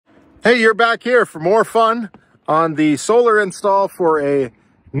Hey, you're back here for more fun on the solar install for a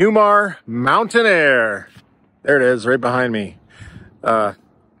Newmar Mountain Aire. There it is, right behind me. Glad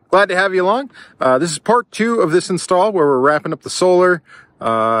to have you along. This is part 2 of this install where we're wrapping up the solar,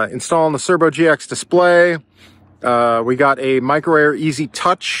 installing the Cerbo GX display. We got a Micro Aire Easy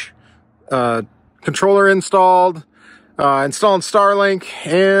Touch controller installed, installing Starlink,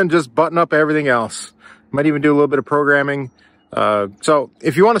 and just button up everything else. Might even do a little bit of programming. So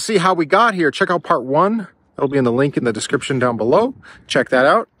if you want to see how we got here, check out part 1. That'll be in the link in the description down below. Check that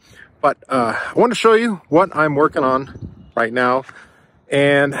out. But I want to show you what I'm working on right now.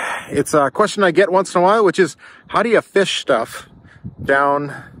 And it's a question I get once in a while, which is, how do you fish stuff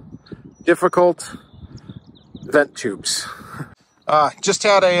down difficult vent tubes? Just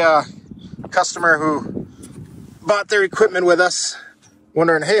had a customer who bought their equipment with us,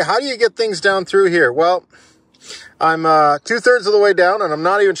 wondering, hey, how do you get things down through here? Well, I'm 2/3 of the way down, and I'm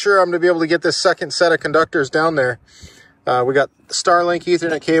not even sure I'm going to be able to get this second set of conductors down there. We got the Starlink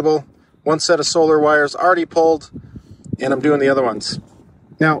Ethernet cable, one set of solar wires already pulled, and I'm doing the other ones.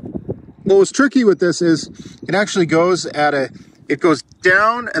 Now, what was tricky with this is it actually goes at it goes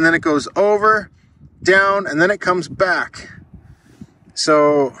down, and then it goes over, down, and then it comes back.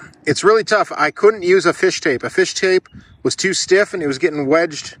 So it's really tough. I couldn't use a fish tape. A fish tape was too stiff, and it was getting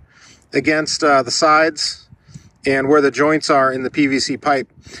wedged against the sides and where the joints are in the PVC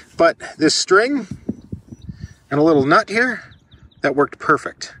pipe. But this string and a little nut here, that worked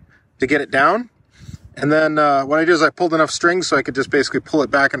perfect to get it down. And then what I did is I pulled enough string so I could just basically pull it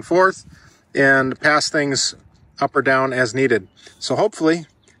back and forth and pass things up or down as needed. So hopefully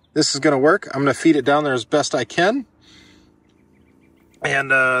this is going to work. I'm going to feed it down there as best I can. And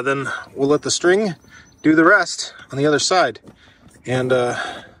then we'll let the string do the rest on the other side. And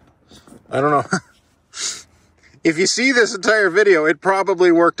I don't know. If you see this entire video, it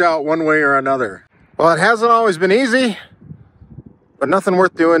probably worked out one way or another. Well, it hasn't always been easy, but nothing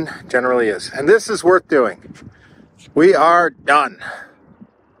worth doing generally is. And this is worth doing. We are done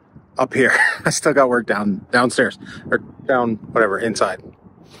up here. I still got work downstairs, or down, whatever, inside.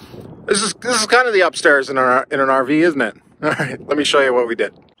 This is kind of the upstairs in an RV, isn't it? All right, let me show you what we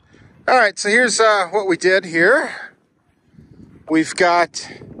did. All right, so here's what we did here. We've got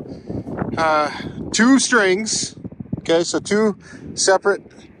 2 strings, okay, so 2 separate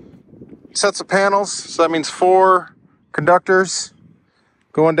sets of panels, so that means 4 conductors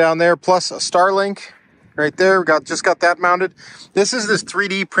going down there, plus a Starlink right there. We just got that mounted. This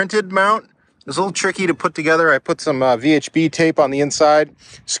 3D printed mount. It's a little tricky to put together. I put some VHB tape on the inside,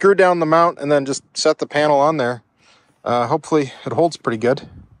 screwed down the mount, and then just set the panel on there. Hopefully it holds pretty good.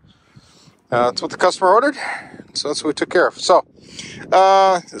 That's what the customer ordered, so that's what we took care of. So,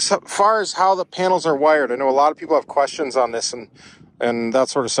 as far as how the panels are wired, I know a lot of people have questions on this and that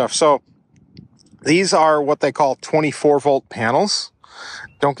sort of stuff. So, these are what they call 24-volt panels.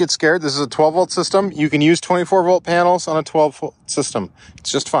 Don't get scared. This is a 12-volt system. You can use 24-volt panels on a 12-volt system.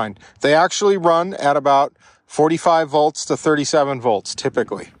 It's just fine. They actually run at about 45 volts to 37 volts,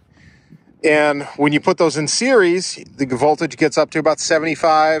 typically. And when you put those in series, the voltage gets up to about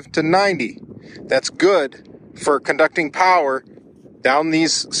 75 to 90. That's good for conducting power down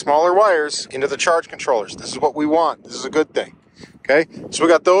these smaller wires into the charge controllers. This is what we want. This is a good thing. Okay, so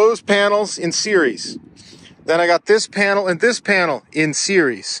we got those panels in series. Then I got this panel and this panel in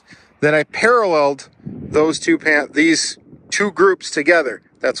series. Then I paralleled those these 2 groups together.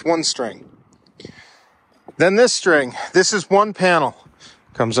 That's 1 string. Then this string, this is 1 panel.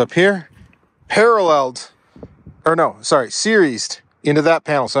 Comes up here. Paralleled, or no, sorry, seriesed into that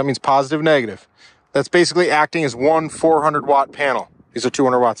panel. So that means positive, negative. That's basically acting as 1 400-watt panel. These are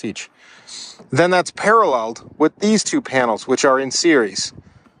 200 watts each. Then that's paralleled with these 2 panels, which are in series.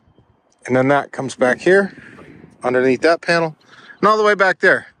 And then that comes back here, underneath that panel, and all the way back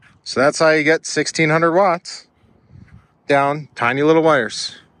there. So that's how you get 1600 watts down tiny little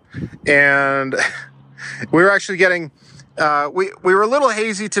wires. And we were actually getting, we were a little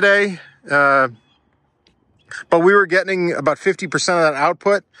hazy today. But we were getting about 50% of that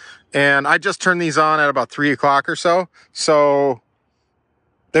output, and I just turned these on at about 3 o'clock or so. So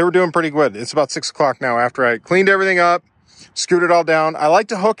they were doing pretty good. It's about 6 o'clock now after I cleaned everything up, screwed it all down. I like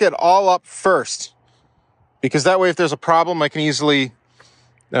to hook it all up first, because that way if there's a problem, I can easily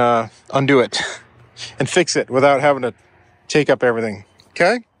undo it and fix it without having to take up everything.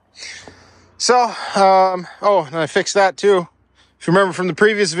 Okay? So, oh, and I fixed that too. If you remember from the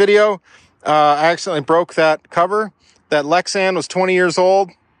previous video, I accidentally broke that cover. That Lexan was 20 years old,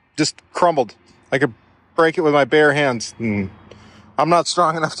 just crumbled. I could break it with my bare hands. I'm not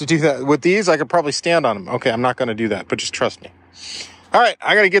strong enough to do that. With these, I could probably stand on them. Okay, I'm not going to do that, but just trust me. All right,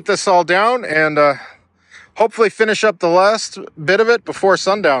 I got to get this all down and hopefully finish up the last bit of it before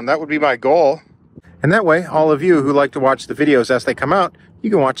sundown. That would be my goal. And that way, all of you who like to watch the videos as they come out, you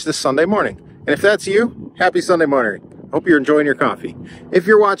can watch this Sunday morning. And if that's you, happy Sunday morning. Hope you're enjoying your coffee. If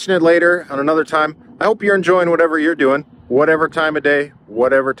you're watching it later on another time, I hope you're enjoying whatever you're doing, whatever time of day,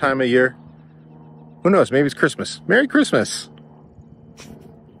 whatever time of year. Who knows? Maybe it's Christmas. Merry Christmas.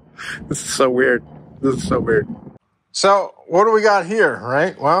 This is so weird. This is so weird. So what do we got here,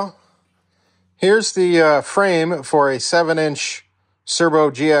 right? Well, here's the frame for a 7-inch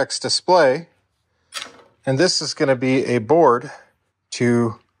Cerbo GX display. And this is going to be a board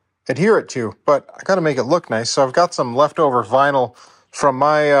to adhere it to. But I got to make it look nice. So I've got some leftover vinyl from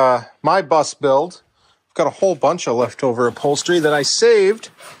my my bus build. I've got a whole bunch of leftover upholstery that I saved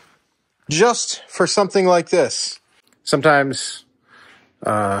just for something like this. Sometimes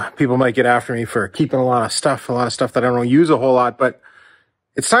people might get after me for keeping a lot of stuff that I don't use a whole lot, but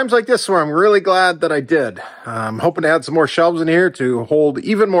it's times like this where I'm really glad that I did. I'm hoping to add some more shelves in here to hold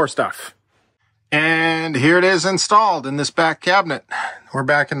even more stuff. And here it is installed in this back cabinet. We're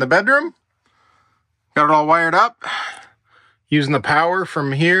back in the bedroom. Got it all wired up. Using the power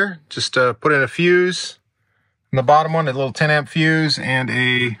from here, just put in a fuse. In the bottom one, a little 10 amp fuse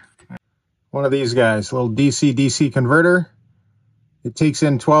and one of these guys, a little DC-DC converter. It takes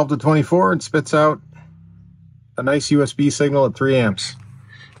in 12 to 24 and spits out a nice USB signal at 3 amps.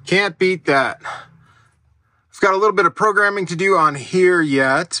 Can't beat that. I've got a little bit of programming to do on here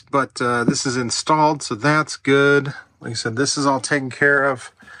yet, but this is installed, so that's good. Like I said, this is all taken care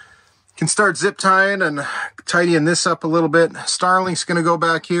of. Can start zip tying and tidying this up a little bit. Starlink's going to go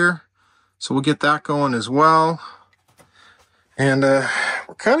back here, so we'll get that going as well. And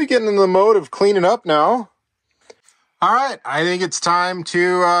we're kind of getting in the mode of cleaning up now. All right, I think it's time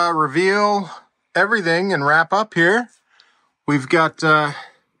to reveal everything and wrap up here. We've got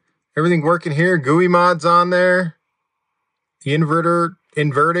everything working here. GUI mods on there. The inverter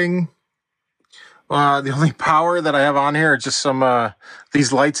inverting. The only power that I have on here is just some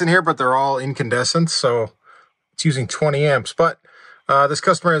these lights in here, but they're all incandescent, so it's using 20 amps. But this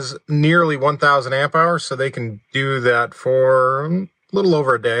customer has nearly 1,000 amp hours, so they can do that for a little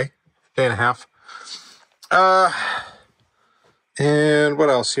over a day and a half. And what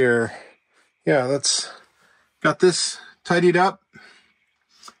else here? Yeah, that's got this tidied up.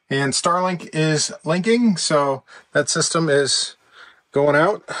 And Starlink is linking, so that system is going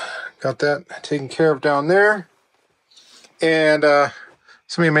out. Got that taken care of down there. And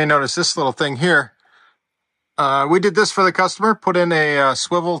some of you may notice this little thing here. We did this for the customer, put in a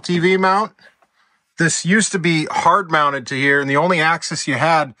swivel TV mount. This used to be hard mounted to here, and the only access you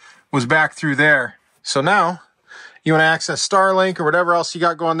had was back through there. So now, you want to access Starlink or whatever else you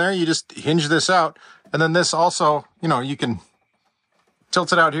got going there, you just hinge this out. And then this also, you know, you can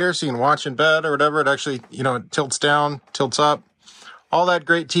tilt it out here so you can watch in bed or whatever. It actually, you know, it tilts down, tilts up, all that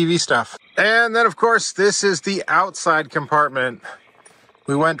great TV stuff. And then, of course, this is the outside compartment.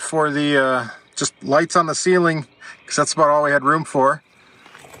 We went for the just lights on the ceiling because that's about all we had room for.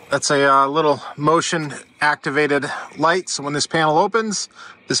 That's a little motion activated light. So when this panel opens,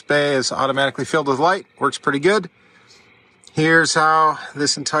 this bay is automatically filled with light. Works pretty good. Here's how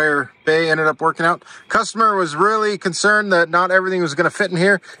this entire bay ended up working out. Customer was really concerned that not everything was going to fit in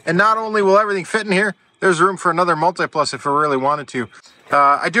here. And not only will everything fit in here, there's room for another Multiplus if we really wanted to.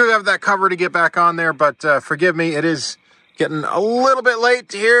 I do have that cover to get back on there, but forgive me, it is getting a little bit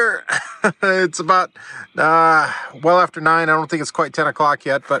late here. It's about well after 9. I don't think it's quite 10 o'clock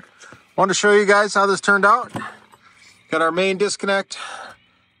yet, but I wanted to show you guys how this turned out. Got our main disconnect,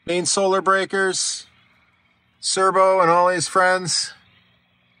 main solar breakers, Cerbo and all his friends,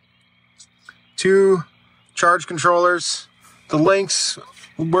 2 charge controllers, the links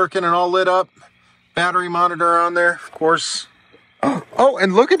working and all lit up, battery monitor on there, of course. Oh,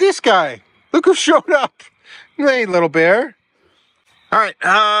 and look at this guy. Look who showed up. Hey, little bear. All right,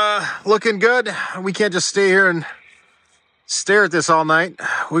 looking good. We can't just stay here and stare at this all night.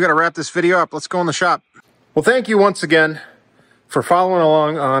 We got to wrap this video up. Let's go in the shop. Well, thank you once again for following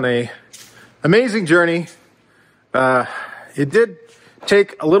along on a amazing journey. It did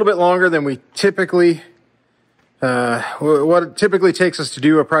take a little bit longer than we typically, what it typically takes us to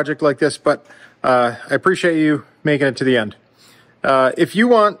do a project like this, but I appreciate you making it to the end. If you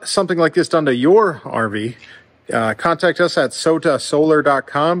want something like this done to your RV, contact us at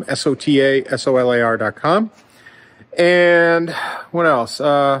sotasolar.com, SOTASOLAR.com. And what else?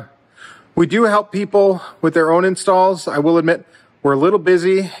 We do help people with their own installs. I will admit, we're a little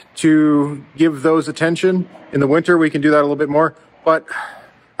busy to give those attention. In the winter, we can do that a little bit more, but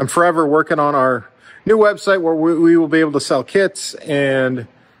I'm forever working on our new website where we will be able to sell kits and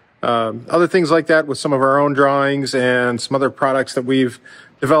other things like that with some of our own drawings and some other products that we've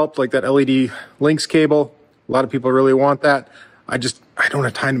developed, like that LED links cable. A lot of people really want that. I don't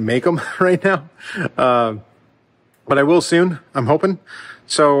have time to make them right now. But I will soon, I'm hoping.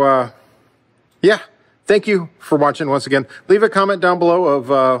 So, yeah, thank you for watching once again. Leave a comment down below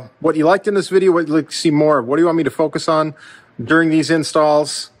of what you liked in this video, what you'd like to see more of. What do you want me to focus on during these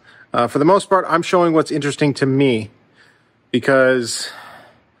installs? For the most part, I'm showing what's interesting to me, because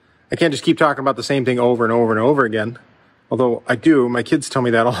I can't just keep talking about the same thing over and over and over again. Although I do, my kids tell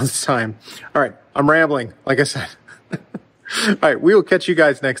me that all the time. All right, I'm rambling, like I said. All right, we will catch you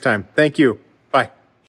guys next time. Thank you.